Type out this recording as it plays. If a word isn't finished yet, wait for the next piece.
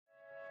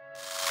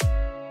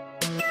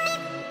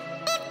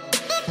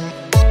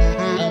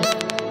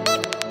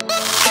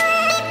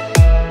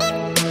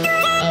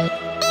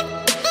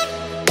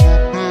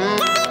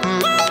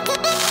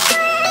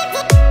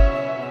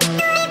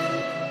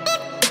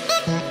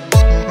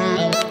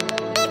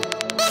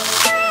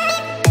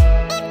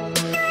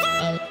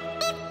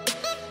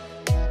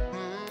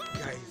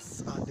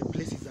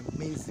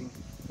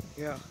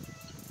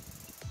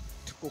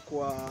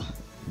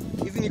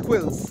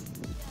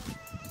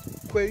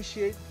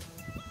shade.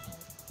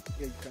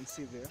 Yeah, you can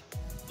see there.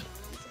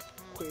 It's a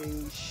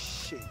quail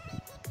shade.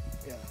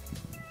 Yeah.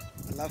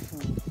 Alafu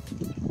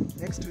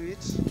next to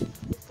it.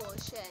 For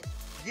shed.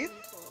 Guinea?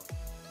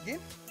 Guinea?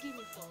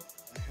 Guinea fowl.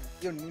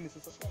 Your name is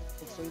also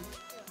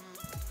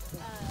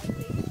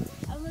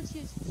I'm not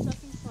sure if it's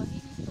something for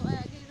guinea fowl. I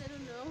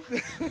don't know.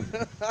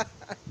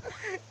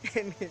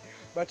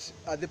 But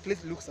the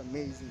place looks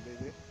amazing,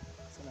 baby.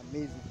 It's an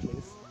amazing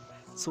place.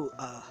 So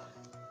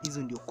these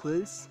are your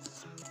quails.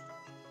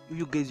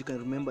 You guys, you can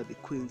remember the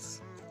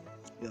quails.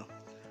 Yeah,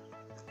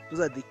 those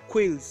are the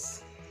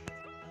quails.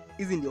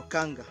 Isn't your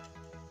kanga?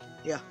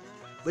 Yeah,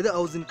 whether I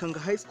was in Kanga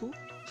High School,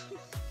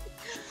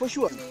 for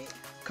sure.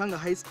 Kanga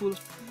High School,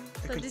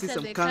 I can see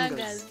some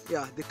kangas.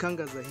 Yeah, the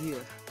kangas are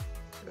here.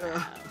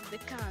 Wow, the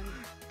kanga.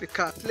 The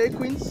slay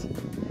queens.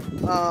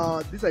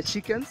 These are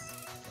chickens.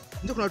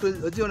 Ndio kuna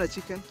watu wajiona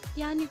chicken.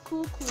 Yani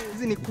kuku.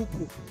 Hizi ni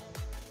kuku.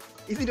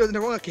 Hizi ndio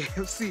zinakuwa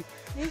KFC.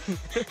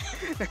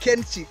 Na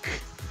Ken chick.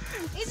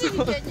 Hizi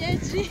ni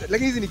kienyeji.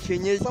 Lakini hizi ni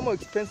kienyeji. Some are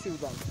expensive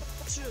than.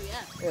 True,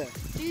 yeah. Yeah.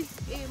 This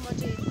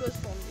motor it goes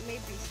from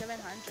maybe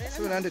 700.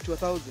 700 to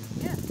 1,000.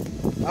 Yeah.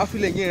 Alafu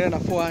ile nyingine na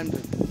 400.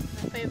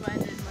 Na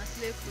 500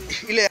 slay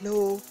queen. Ile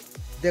hello,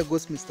 there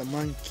goes Mr.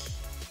 Monkey.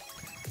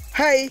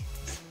 Hi.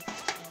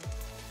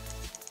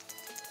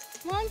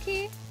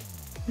 Monkey.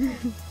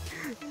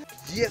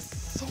 Yes,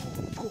 so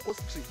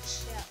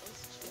ostrich. Yeah,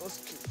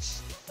 Ostrich.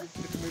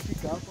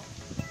 Tumefika hapa.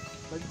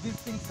 But these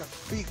things are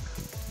big.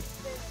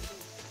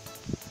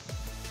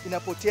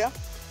 Inapotea,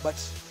 but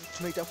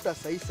tunaitafuta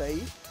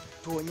sahi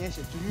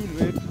tuonyeshe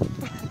tunyini wetu.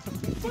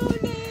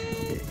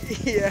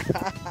 Yeah.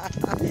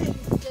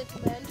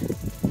 Gentlemen.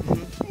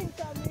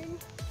 Incoming.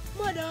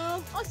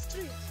 Madam,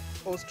 ostrich.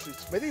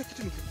 Ostrich. By the way,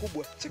 kitu ni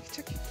kikubwa. Check.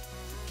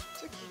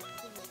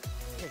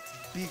 It's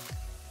big.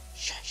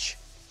 Shush.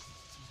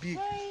 Big.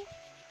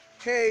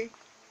 Hey.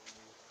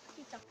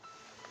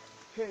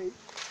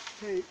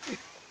 Hey.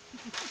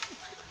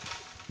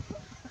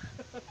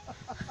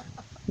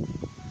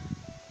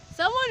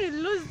 Someone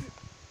will lose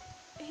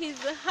his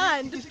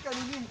hand. Kishika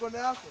nini mkono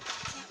yako?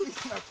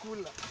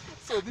 Inakula.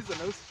 So this is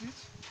an ostrich.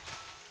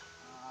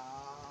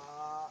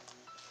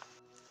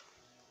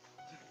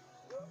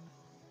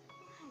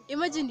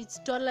 Imagine it's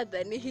taller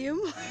than him.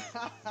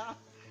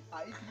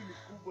 Hiki ni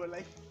kubwa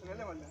like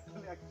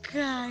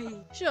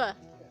Kai. Sure.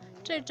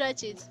 Try to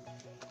touch it.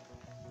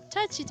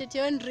 Touch it at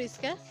your own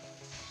risk, eh?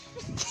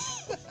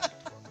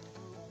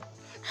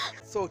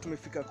 So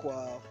tumefika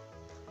kwa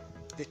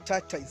the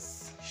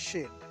tortoise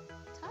shed.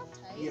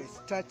 Tortoise?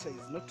 Yes,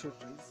 tortoise, not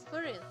tortoise.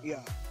 For real?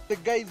 Yeah. The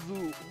guys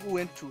who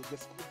went to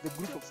the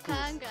group of schools.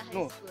 Kanga High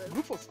No, School.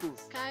 group of schools.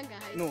 Kanga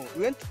High No, School.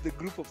 we went to the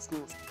group of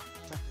schools.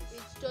 Tortoise.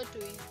 It's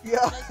tortoise.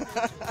 Yeah.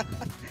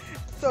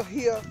 So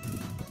here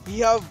we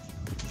have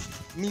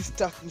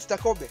Mr.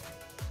 Kobe.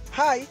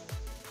 Hi,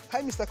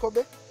 Mr.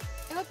 Kobe.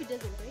 I hope it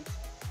doesn't bite.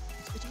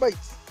 It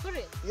bites. For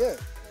real? Yeah,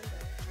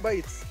 it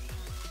bites.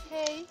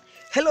 Hey.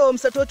 Hello,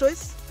 Mr.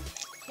 Tortoise.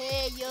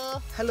 Hey,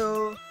 yo.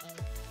 Hello.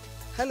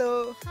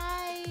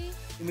 Hi.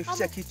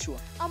 Imeficha kichwa.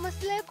 I'm a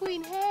slay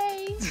queen.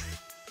 Hey.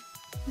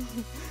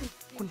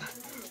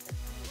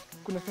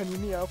 Kuna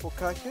kanini hapo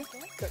kake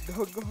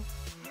kadogo.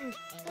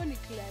 Oh, ni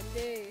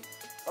klande.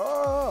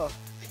 Oh,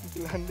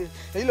 glande.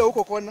 Ile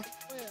huko kona.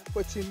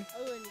 Kwa chini.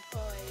 Oh, ni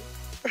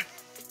koi.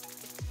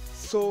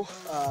 So,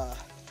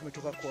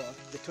 tumetoka kwa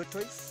the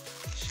tortoise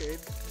shed.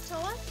 So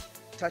what?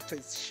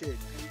 Tortoise shed.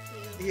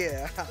 Thank you.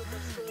 Yeah.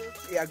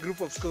 Yeah,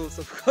 group of schools,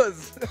 of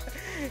course.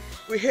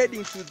 We're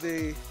heading to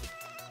the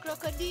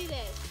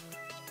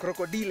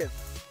crocodile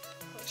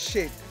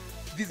shed.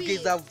 These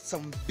guys have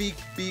some big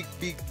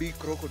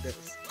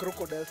crocodiles.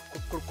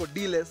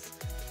 Crocodiles.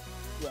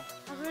 Yeah.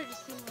 I've already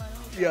seen one.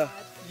 Oh, Yeah.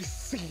 God. You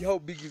see how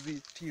big is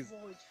it?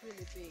 Oh, it's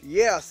really big.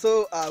 Yeah,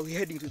 so we're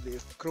heading to the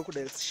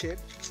crocodile shed.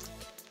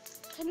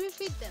 Can we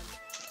feed them?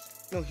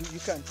 No, you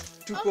can't.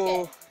 To Okay.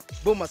 go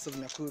Bomas of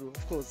Nakuru,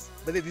 of course.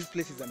 But this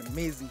place is an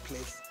amazing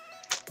place.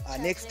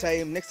 Next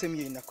time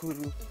you're in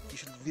Nakuru, you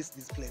should visit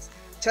this place.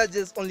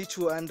 Charges only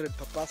 200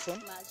 per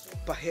person,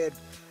 Imagine. per head.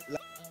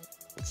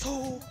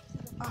 So,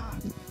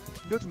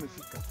 ndio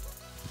tumefika.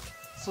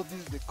 So this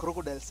is the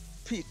crocodile's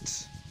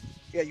pit.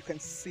 Yeah, you can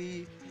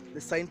see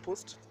the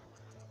signpost.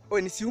 Oh,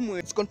 and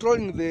it's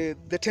controlling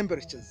the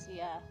temperatures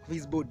Yeah. of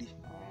his body.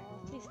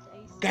 At least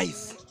I see.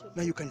 Guys,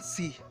 now you can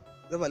see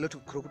we have a lot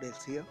of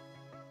crocodiles here.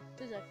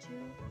 Those are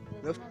two.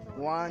 We have There's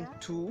another 1, one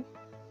 2,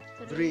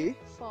 there. 3,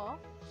 4,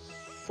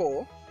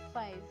 4.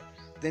 5.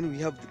 Then we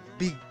have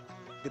the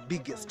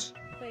biggest.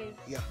 5.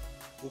 Yeah,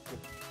 huko.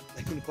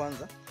 Lakini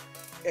kwanza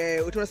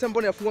tunasema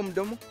mbona yafungua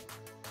mdomo?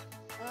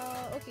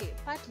 Okay,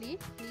 partly you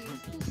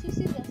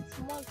see the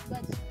small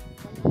birds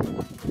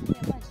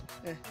wanakuja maji.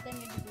 Eh. Then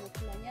maybe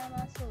tunakula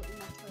nyama, so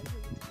inafurahisha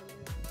vitu kama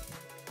hivyo.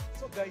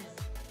 So guys,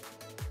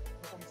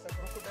 for Mr.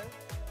 Crocodile,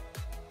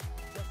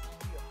 just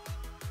here.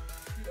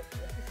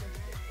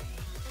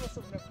 Bomas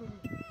of Nakuru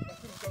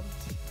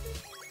County.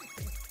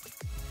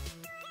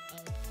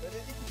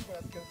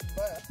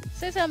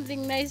 Say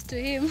something nice to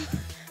him.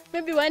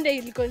 Maybe one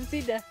day he'll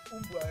consider.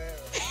 Umbwa wewe.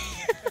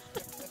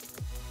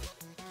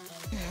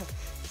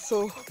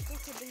 So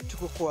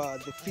tuko kwa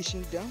the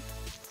fishing dam.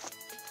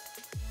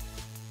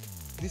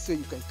 This way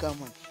you can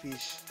come and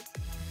fish.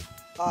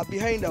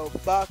 Behind our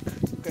back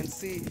you can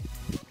see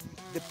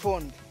the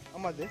pond,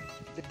 ama the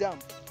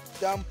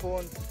dam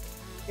pond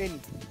any.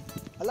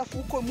 Alafu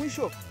huko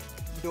mwisho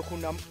ndio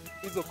kuna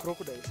hizo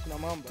crocodiles, kuna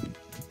mamba.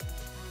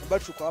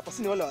 But tuko hapa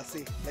si ni wale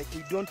wase, like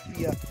we don't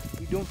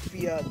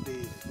fear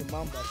the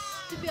mambas.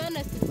 To be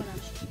honest,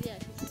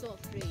 he's so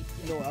afraid.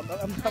 No,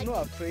 I'm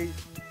not afraid.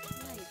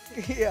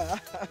 Nice. Yeah.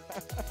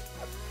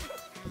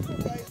 So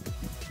guys,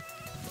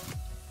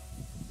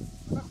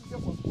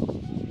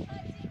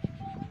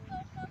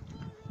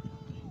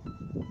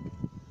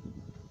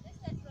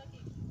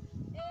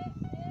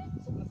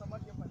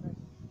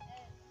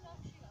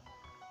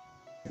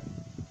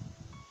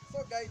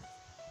 so guys,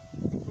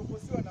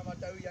 tuproposiwa na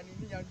matawi ya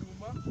nini ya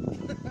nduma.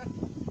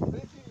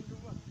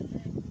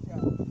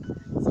 Yeah.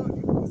 So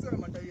tuproposiwa na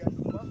matawi ya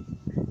nduma.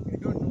 I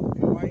don't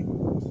know why.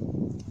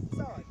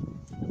 Sawa.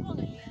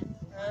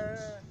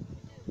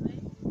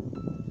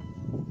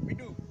 We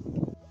do.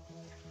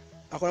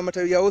 Akona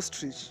matawi ya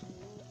ostrich.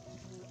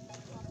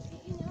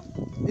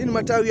 Hii ni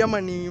matawi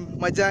ama ni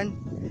majani?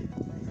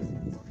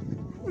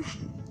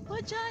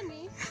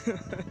 Majani?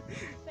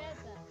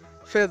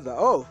 Feather.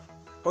 Oh,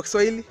 kwa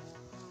Kiswahili?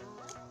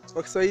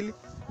 Kwa Kiswahili?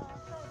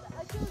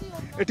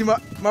 Eti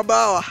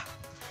mabawa.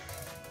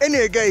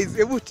 Anyway guys,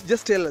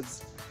 just tell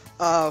us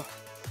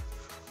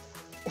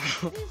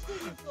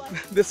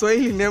the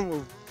Swahili name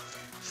of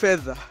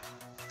feather.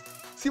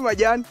 Si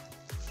majani?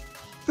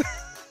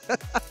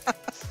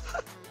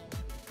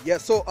 Yeah,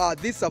 so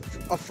this is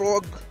a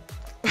frog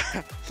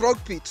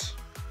pit.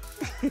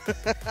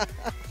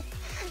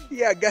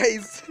 Yeah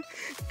guys,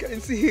 can you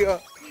see here?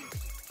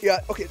 Yeah,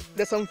 okay,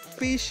 there's some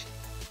fish,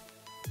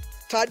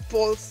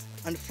 tadpoles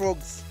and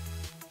frogs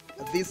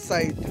at this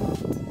side.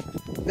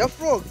 They're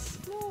frogs.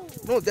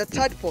 No, they're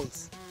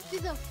tadpoles.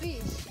 These are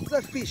fish. These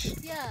are fish.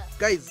 Yeah.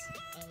 Guys,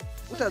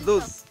 what so are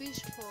those?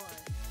 Fish pond.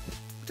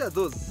 What are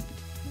those?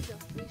 These are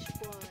fish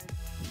pond.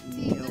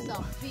 See, those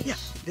are fish. Yeah,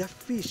 they're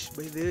fish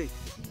by the way.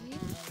 See?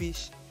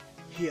 Fish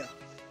here,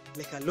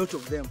 like a lot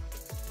of them.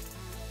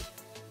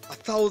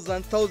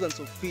 Thousands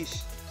of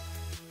fish.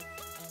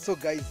 So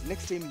guys,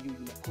 next time you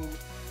in Nakuru,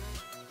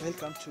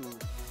 welcome to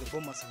the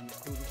Bomas of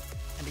Nakuru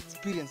and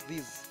experience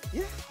this.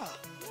 Yeah.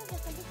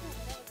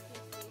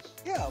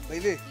 Yeah, by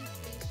the way,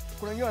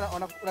 kuna nyingine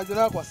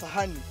wanaziona kwa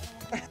sahani.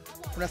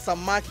 Kuna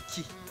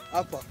samaki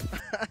hapa.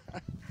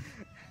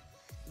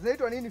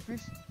 Zinaitwa nini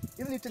fish?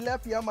 Hizi ni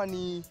tilapia ama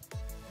ni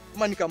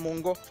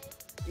kamongo?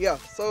 Yeah,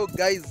 so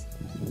guys,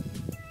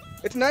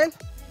 at 9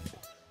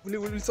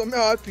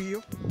 ulisomea wapi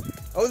hiyo?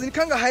 I was in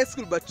Kanga High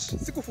School but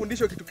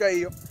sikufundishwa kitu kama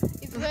hiyo.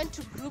 If you went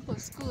to group of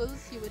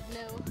schools, you would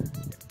know.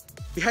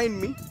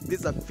 Behind me,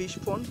 there's a fish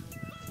pond.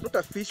 Not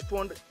a fish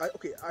pond,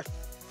 okay, a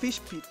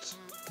fish pit.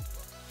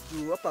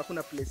 Hapa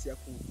hakuna place ya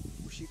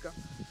kushika.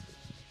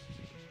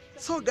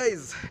 So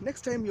guys,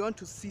 next time you want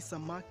to see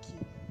samaki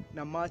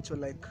na macho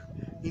like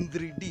in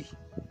 3D,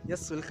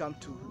 just welcome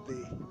to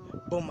the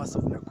Bomas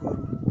of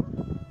Nakuru.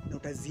 Na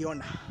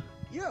utaziona.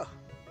 Yeah.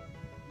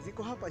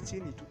 Ziko hapa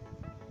chini tu.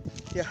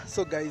 Yeah,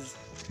 so guys,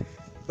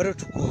 bado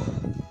tuko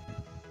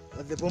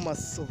at the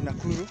Bomas of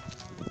Nakuru.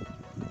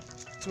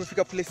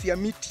 Tumefika place ya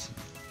miti.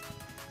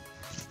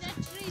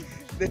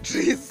 The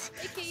trees.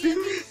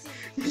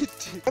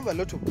 Miti. We have a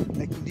lot of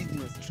like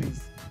indigenous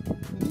trees.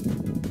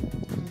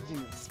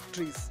 Indigenous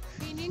trees.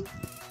 Meaning?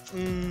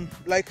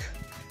 Like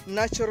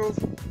natural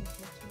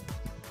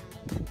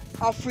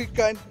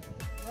African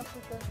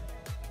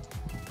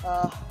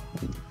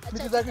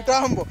miti za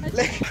kitambo.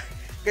 Like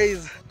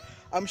guys,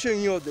 I'm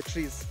showing you all the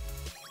trees.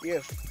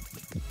 Yes.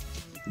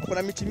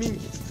 Kuna miti mingi.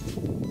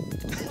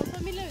 I'm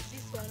familiar with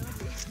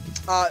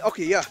this one.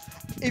 Okay, yeah.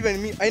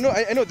 Even me, I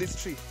know this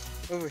tree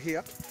over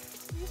here.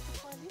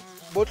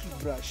 Bottle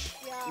brush.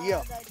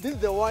 Yeah. This is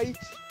the white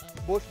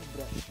bottle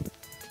brush.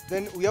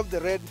 Then we have the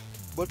red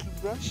bottle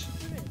brush.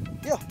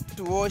 Yeah,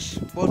 to wash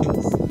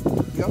bottles.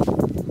 Yeah.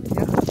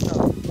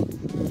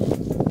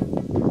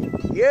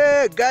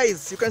 Yeah,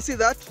 guys, you can see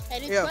that.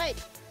 And it's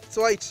white. It's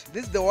white.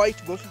 This is the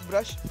white bottle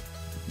brush.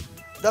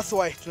 That's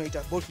why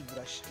tunaita bottle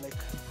brush, like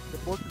the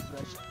bottle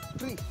brush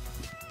tree.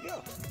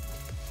 Yeah.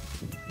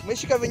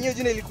 Umeshika venyewe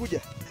jina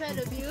ilikuja. Proud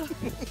of you.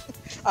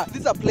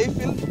 This is a play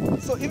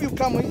field. So if you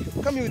come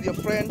here with your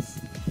friends,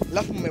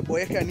 lafu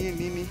mmeboeka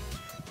nini,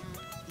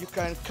 you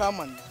can come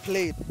and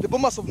play. The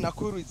Bomas of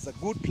Nakuru is a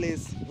good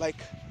place.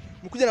 Like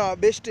mkuja na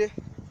mabeshte,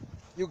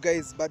 you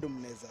guys bado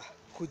mneza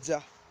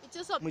kuja. It's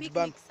also a picnic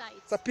site.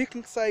 It's a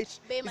picnic site.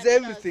 It's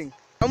everything.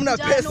 Hamna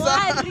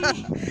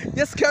pesa.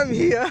 Just come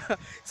here.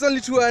 It's only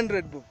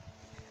 200 bob.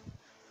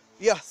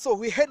 Yeah, so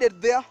we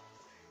headed there.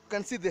 You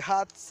can see the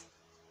huts,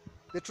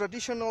 the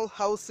traditional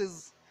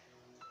houses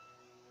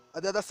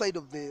at the other side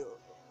of the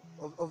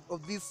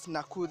of this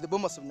Nakuru, the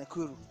Bomas of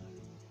Nakuru.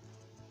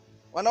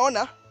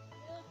 Wanaona?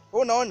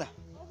 Oh, unaona?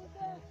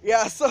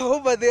 Yeah, so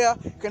over there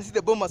you can see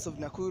the Bomas of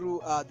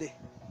Nakuru,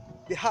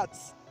 the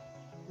huts.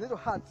 Little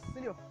huts,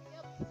 see you?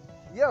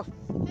 Yep. Yeah.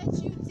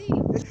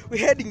 HUT.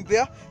 We're heading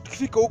there.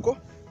 Tukifika huko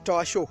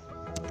Tutawashow.